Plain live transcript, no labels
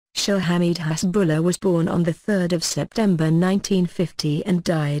Hamid Hasbullah was born on 3 September 1950 and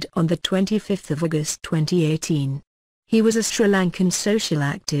died on 25 August 2018. He was a Sri Lankan social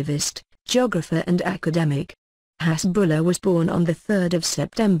activist, geographer and academic. Hasbullah was born on 3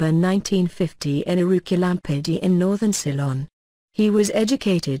 September 1950 in Arukulampidi in northern Ceylon. He was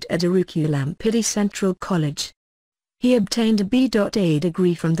educated at Arukulampidi Central College. He obtained a B.A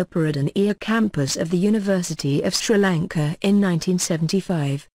degree from the Peradeniya campus of the University of Sri Lanka in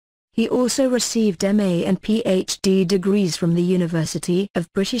 1975. He also received MA and PhD degrees from the University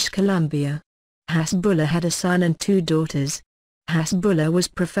of British Columbia. Hasbullah had a son and 2 daughters. Hasbullah was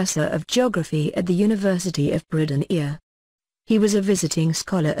professor of geography at the University of Peradeniya. He was a visiting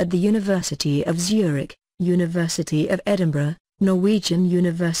scholar at the University of Zurich, University of Edinburgh, Norwegian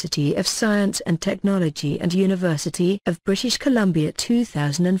University of Science and Technology and University of British Columbia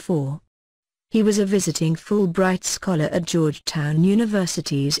 2004. He was a visiting Fulbright scholar at Georgetown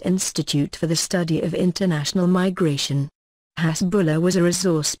University's Institute for the Study of International Migration. Hasbullah was a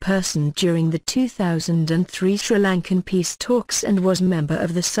resource person during the 2003 Sri Lankan peace talks and was member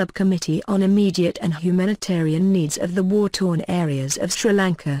of the Subcommittee on Immediate and Humanitarian Needs of the War-Torn Areas of Sri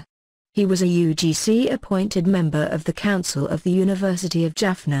Lanka. He was a UGC-appointed member of the Council of the University of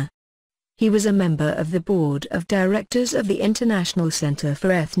Jaffna. He was a member of the Board of Directors of the International Centre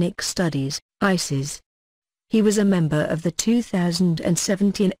for Ethnic Studies, ICES. He was a member of the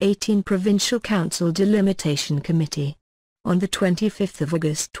 2017-18 Provincial Council Delimitation Committee. On 25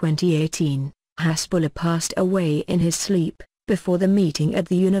 August 2018, Hasbullah passed away in his sleep, before the meeting at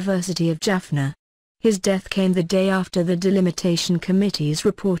the University of Jaffna. His death came the day after the Delimitation Committee's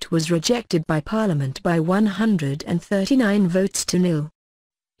report was rejected by Parliament by 139 votes to nil.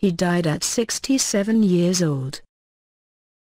 He died at 67 years old.